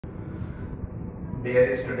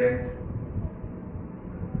Dear student,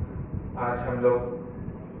 आज हम लोग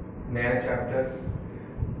नया चैप्टर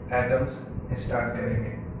एटम्स स्टार्ट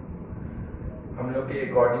करेंगे। हम लोग के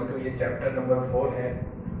अकॉर्डिंग टू ये चैप्टर नंबर 4 है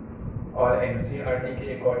और एनसीईआरटी के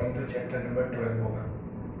अकॉर्डिंग टू चैप्टर नंबर 12 होगा।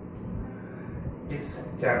 इस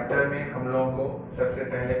चैप्टर में हम लोगों को सबसे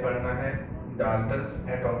पहले पढ़ना है डाल्टन्स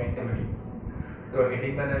एटॉमिक थ्योरी। तो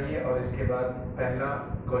हेडिंग बनाइए और इसके बाद पहला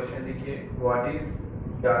क्वेश्चन लिखिए, what is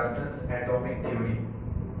Dalton's atomic theory.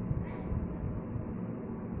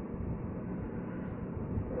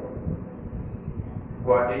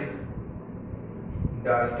 What is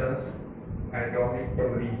Dalton's atomic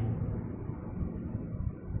theory.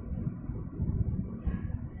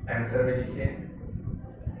 Answer में लिखिए,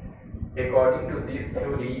 according to this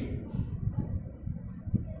theory,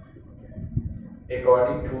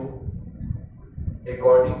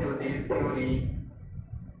 according to this theory,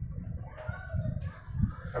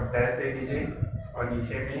 अब डैश दे दीजिए और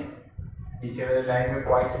नीचे वाले लाइन में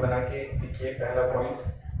पॉइंट्स बना के लिखिए। पहले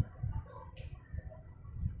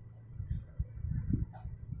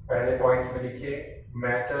पॉइंट्स में लिखिए,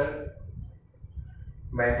 matter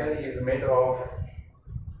is made of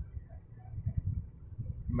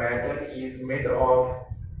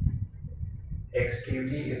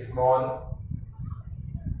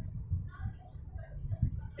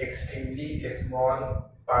extremely small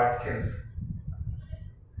particles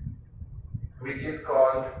which is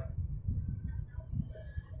called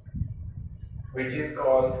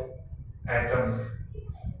atoms.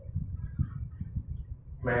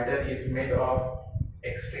 Matter is made of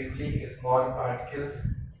extremely small particles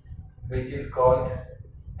which is called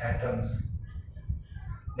atoms.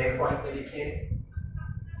 Next point में लिखिए,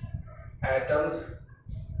 atoms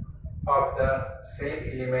of the same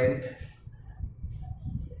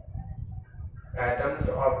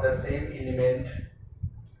element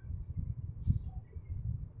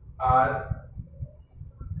are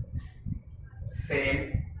same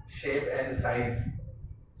shape and size.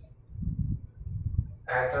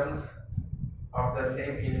 Atoms of the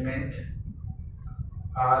same element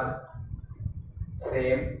are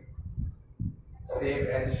same shape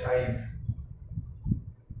and size.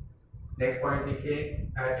 Next point लिखिए,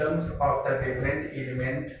 atoms of the different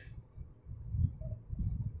element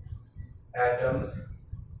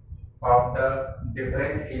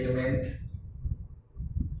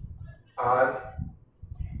are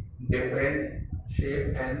different shape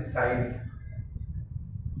and size.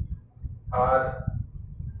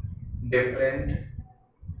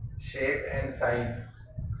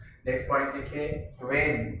 Next point लिखिए,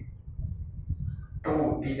 when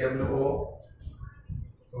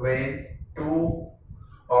two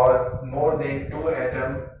or more than two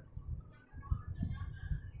atoms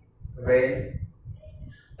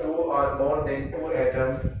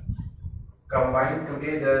combine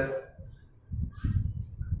together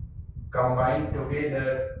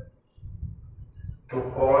to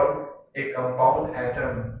form a compound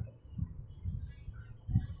atom,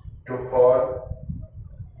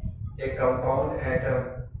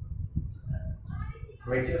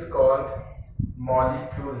 which is called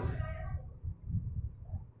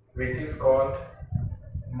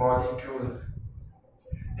molecules.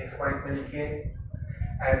 Next point में लिखिए,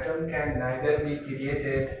 atom can neither be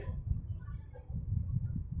created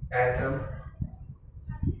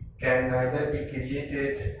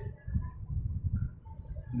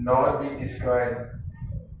nor be destroyed.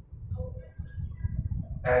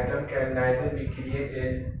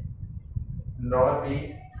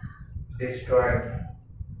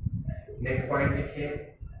 Next point लिखिए,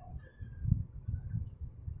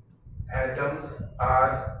 atoms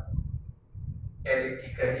are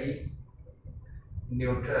electrically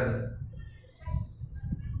neutral.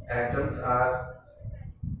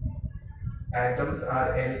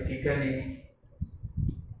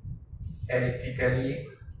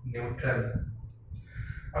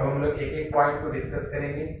 अब हम लोग एक एक point को discuss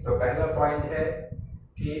करेंगे। तो पहला पॉइंट है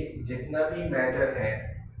कि जितना भी मैटर है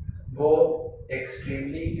वो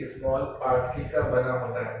एक्सट्रीमली स्मॉल पार्टिकल का बना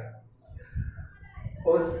होता है।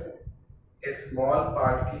 उस स्मॉल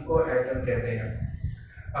पार्टिकल को एटम कहते हैं।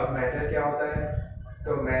 अब मैटर क्या होता है?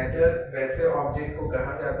 तो मैटर वैसे ऑब्जेक्ट को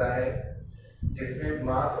कहा जाता है जिसमें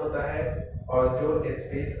मास होता है और जो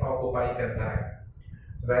स्पेस ऑक्युपाई करता है।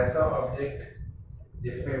 वैसा ऑब्जेक्ट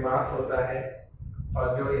जिसमें मास होता है और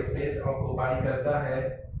जो स्पेस ऑक्युपाई करता है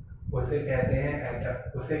उसे कहते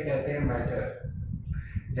हैं मैटर।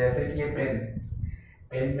 जैसे कि ये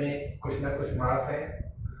पेन में कुछ ना कुछ मास है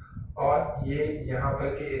और ये यहाँ पर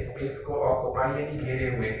के स्पेस को ऑक्युपाई यानी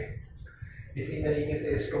घेरे हुए। इसी तरीके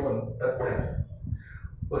से स्टोन, पत्थर,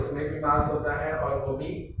 उसमें भी मास होता है और वो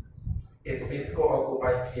भी स्पेस को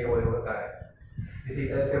ऑक्यूपाई किए हुए होता है। इसी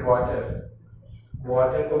तरह से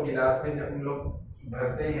वाटर को गिलास में जब हम लोग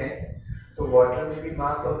भरते हैं तो वाटर में भी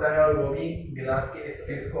मास होता है और वो भी गिलास के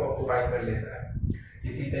स्पेस को ऑक्यूपाई कर लेता है।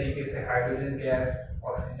 इसी तरीके से हाइड्रोजन गैस,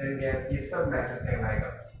 ऑक्सीजन गैस, ये सब मैटर कहलाएगा।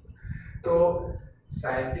 तो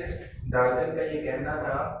साइंटिस्ट डाल्टन का ये कहना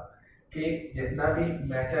था कि जितना भी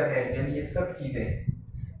मैटर है, यानी ये सब चीज़ें,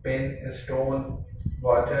 पेन, स्टोन,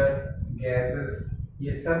 वाटर, गैसेस,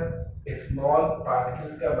 ये सब स्मॉल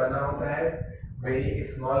पार्टिकल्स का बना होता है, वेरी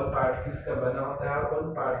स्मॉल पार्टिकल्स का बना होता है, और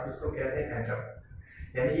उन पार्टिकल्स को कहते हैं एटम।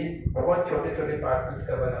 यानी ये बहुत छोटे छोटे पार्टिकल्स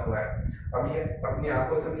का बना हुआ है। अब ये अपनी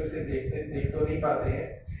आंखों से हम इसे देख तो नहीं पाते हैं,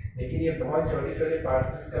 लेकिन ये बहुत छोटे छोटे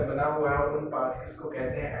पार्टिकल्स का बना हुआ है और उन पार्टिकल्स को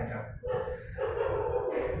कहते हैं एटम।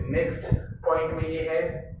 नेक्स्ट पॉइंट में ये है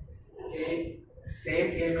कि सेम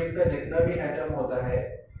एलिमेंट का जितना भी एटम होता है,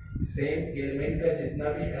 सेम एलिमेंट का जितना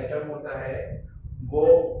भी एटम होता है, वो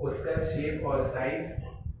उसका शेप और साइज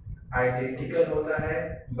आइडेंटिकल होता है,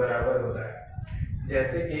 बराबर होता है।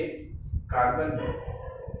 जैसे कि कार्बन,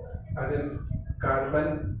 अगर कार्बन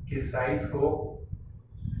के साइज को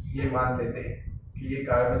ये मान लेते हैं कि ये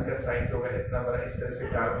कार्बन का साइज होगा इतना बड़ा, इस तरह से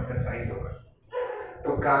कार्बन का साइज होगा, तो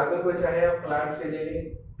कार्बन को चाहे आप प्लांट से ले लें,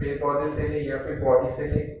 पेड़ पौधे से ले, या फिर बॉडी से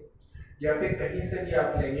ले, या फिर कहीं से भी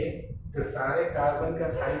आप लेंगे, तो सारे कार्बन का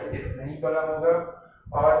साइज इतना ही बड़ा होगा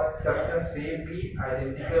और सबका शेप भी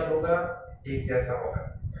आइडेंटिकल होगा, एक जैसा होगा।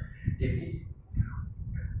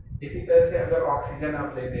 इसी तरह से अगर ऑक्सीजन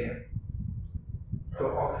आप लेते हैं तो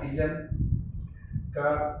ऑक्सीजन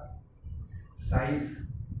का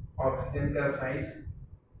साइज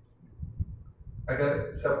अगर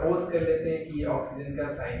सपोज कर लेते हैं कि ये ऑक्सीजन का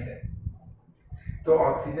साइज है, तो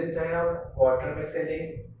ऑक्सीजन चाहे आप वाटर में से लें,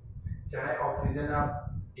 चाहे ऑक्सीजन आप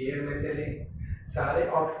एयर में से लें, सारे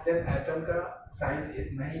ऑक्सीजन एटम का साइज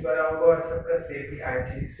इतना ही बड़ा होगा और सबका शेप भी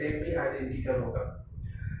आइडेंटिकल होगा।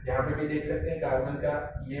 यहाँ पे भी देख सकते हैं कार्बन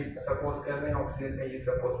का ये सपोज कर रहे हैं, ऑक्सीजन का ये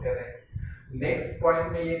सपोज कर रहे हैं। नेक्स्ट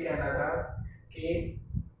पॉइंट में ये कहना था कि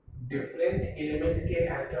डिफरेंट एलिमेंट के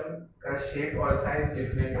एटम का शेप और साइज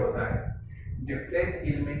डिफरेंट होता है। डिफरेंट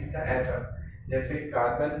एलिमेंट का एटम, जैसे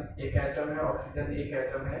कार्बन एक एटम है, ऑक्सीजन एक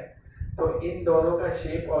एटम है, तो इन दोनों का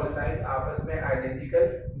शेप और साइज आपस में आइडेंटिकल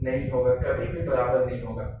नहीं होगा, कभी भी बराबर नहीं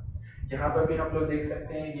होगा। यहाँ पर भी हम लोग देख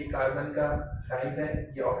सकते हैं ये कार्बन का साइज है,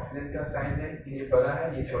 ये ऑक्सीजन का साइज है, ये बड़ा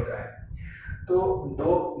है, ये छोटा है। तो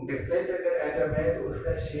दो डिफरेंट अगर एटम है तो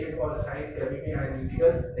उसका शेप और साइज कभी भी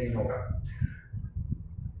आइडेंटिकल नहीं होगा।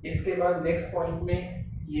 इसके बाद नेक्स्ट पॉइंट में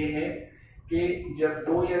ये है कि जब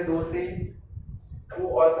दो या दो से टू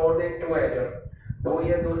और मोर देन टू एटम, दो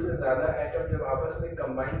या दो से ज्यादा एटम जब आपस में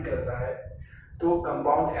कंबाइन करता है तो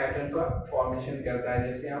कंपाउंड एटम का फॉर्मेशन करता है।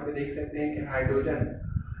 जैसे यहाँ पे देख सकते हैं कि हाइड्रोजन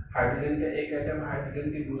का एक एटम हाइड्रोजन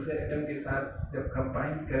के दूसरे एटम के साथ जब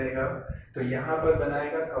कंबाइन करेगा तो यहाँ पर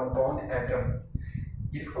बनाएगा कंपाउंड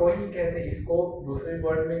एटम। इसको ही कहते हैं, इसको दूसरे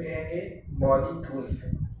वर्ड में कहेंगे मॉलिक्यूल्स,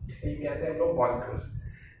 इसे ही कहते हैं हम लोग मॉलिक्यूल्स।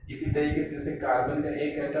 इसी तरीके से जैसे कार्बन का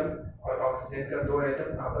एक एटम और ऑक्सीजन का दो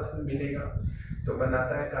एटम आपस में मिलेगा तो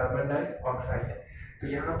बनाता है कार्बन डाइऑक्साइड। तो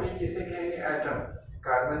यहाँ पे इसे कहेंगे एटम,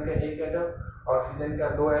 कार्बन का एक एटम, ऑक्सीजन का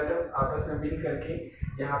दो एटम आपस में मिल करके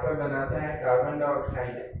यहाँ पर बनाता है कार्बन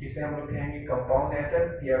डाइऑक्साइड। इसे हम लोग कहेंगे कंपाउंड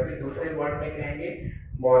एटम, या फिर दूसरे वर्ड में कहेंगे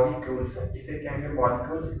मॉलिक्यूल्स, इसे कहेंगे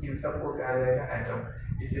मॉलिक्यूल्स। इन सबको कहा जाएगा एटम,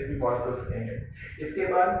 इसे भी मॉलिक्यूल्स कहेंगे। इसके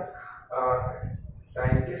बाद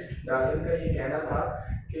साइंटिस्ट डाल्टन का ये कहना था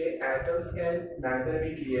कि atoms can neither be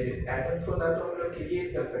created, atoms को ना तो हम लोग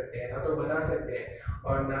क्रिएट कर सकते हैं, ना तो बना सकते हैं,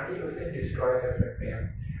 और ना ही उसे डिस्ट्रॉय कर सकते हैं।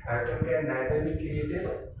 Atom can neither be created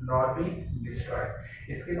not be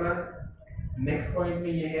destroyed. इसके बाद नेक्स्ट पॉइंट में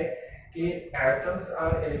ये है कि atoms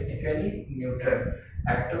are electrically neutral.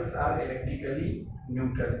 Atoms are electrically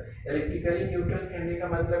neutral. Electrically neutral कहने का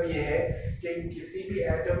मतलब ये है कि किसी भी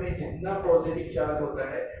एटम में जितना पॉजिटिव चार्ज होता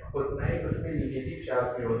है उतना ही उसमें निगेटिव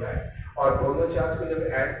चार्ज भी होता है, और दोनों चार्ज को जब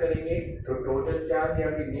ऐड करेंगे तो टोटल चार्ज या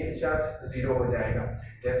फिर नेट चार्ज जीरो हो जाएगा।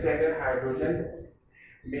 जैसे अगर हाइड्रोजन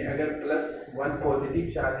में अगर +1 पॉजिटिव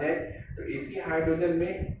चार्ज है तो इसी हाइड्रोजन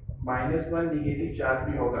में -1 निगेटिव चार्ज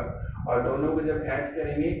भी होगा, और दोनों को जब ऐड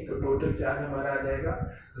करेंगे तो टोटल चार्ज हमारा आ जाएगा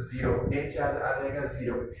 0, नेट चार्ज आ जाएगा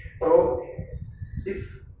 0। तो इस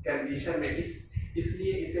कंडीशन में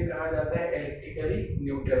इसलिए इसे कहा जाता है इलेक्ट्रिकली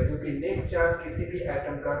न्यूट्रल, क्योंकि नेट चार्ज किसी भी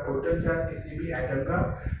एटम का, टोटल चार्ज किसी भी एटम का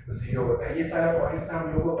 0 होता है। ये सारा पॉइंट्स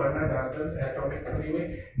हम लोग को पढ़ना डाल्टन्स एटॉमिक थ्योरी में।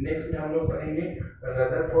 नेक्स्ट में हम लोग पढ़ेंगे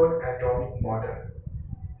रदरफोर्ड एटॉमिक मॉडल।